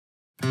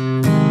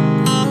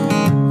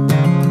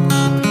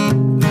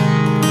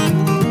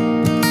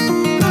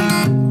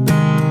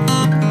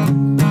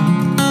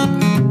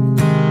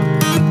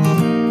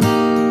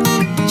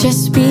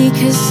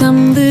'Cause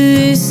I'm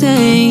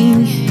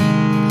losing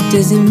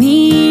doesn't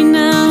mean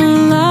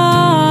I'm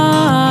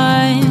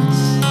lost,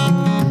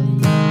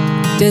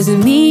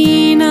 doesn't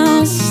mean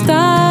I'll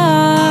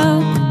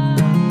stop,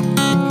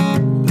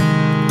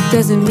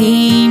 doesn't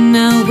mean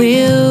I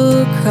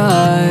will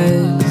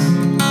cross.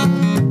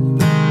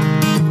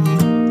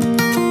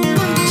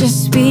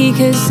 Just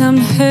because I'm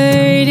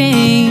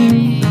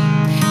hurting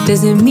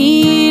doesn't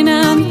mean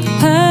I'm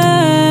hurt,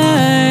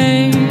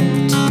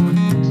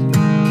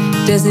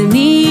 doesn't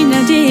mean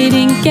I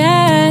didn't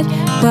get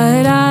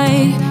what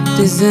I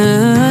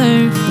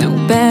deserve. No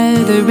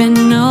better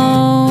and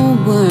no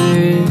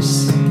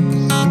worse.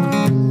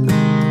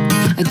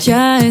 I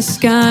just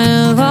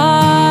got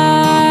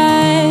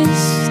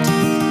lost.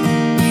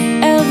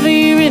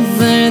 Every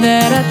river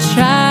that I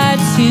tried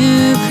to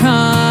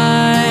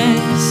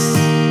cross,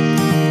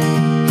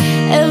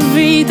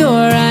 every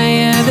door I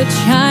ever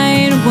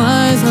tried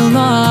was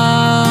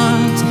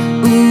locked.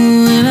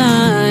 Ooh, and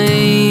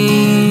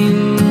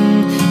I'm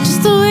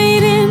just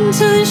waiting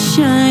till the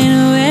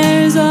shine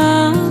wears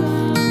off.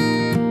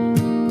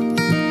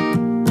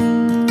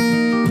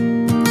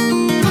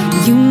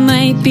 You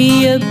might be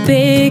a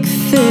big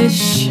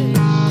fish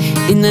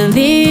in a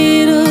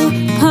little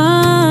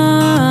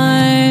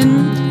pond.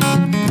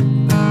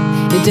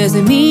 It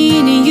doesn't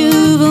mean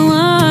you've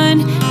won,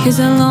 'cause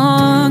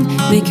along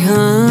may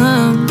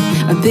come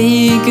a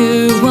bigger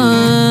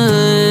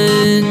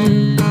one,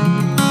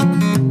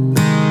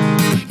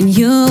 and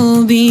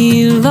you'll be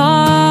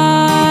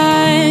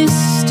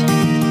lost.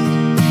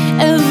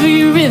 Every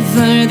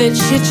river that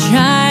you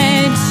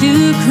tried to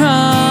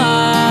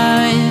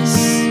cross,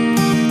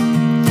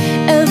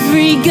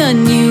 every gun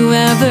you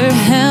ever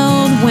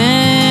held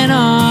went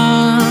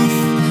off.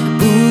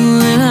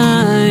 Ooh, and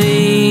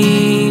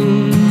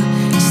I'm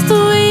just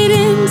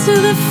waiting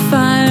till the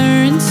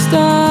firing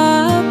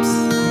stops.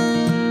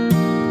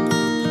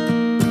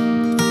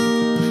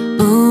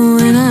 Oh,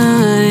 and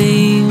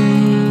I'm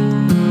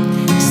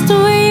just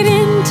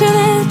waiting till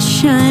that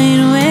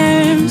shine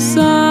wears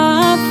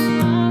off.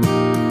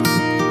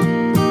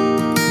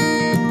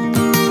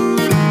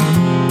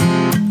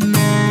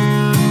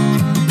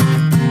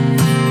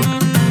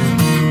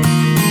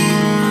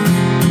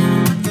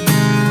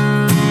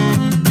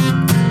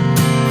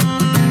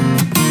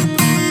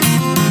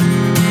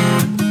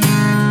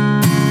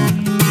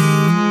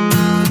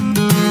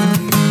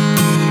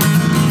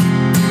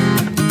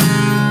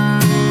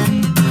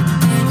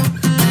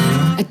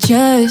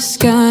 Just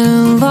got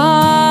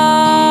lost.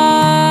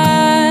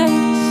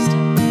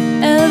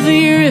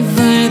 Every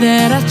river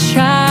that I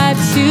tried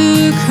to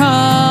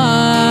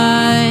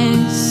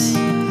cross,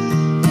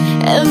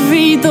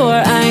 every door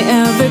I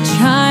ever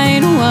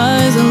tried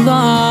was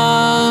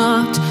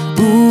locked.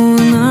 Ooh,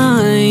 and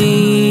I'm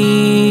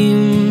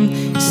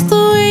just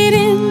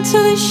waiting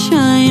till the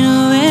shine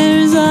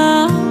wears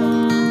off.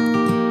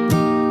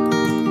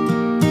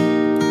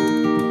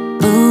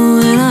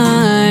 Oh, and I'm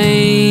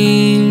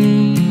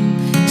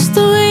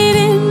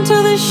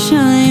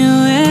shine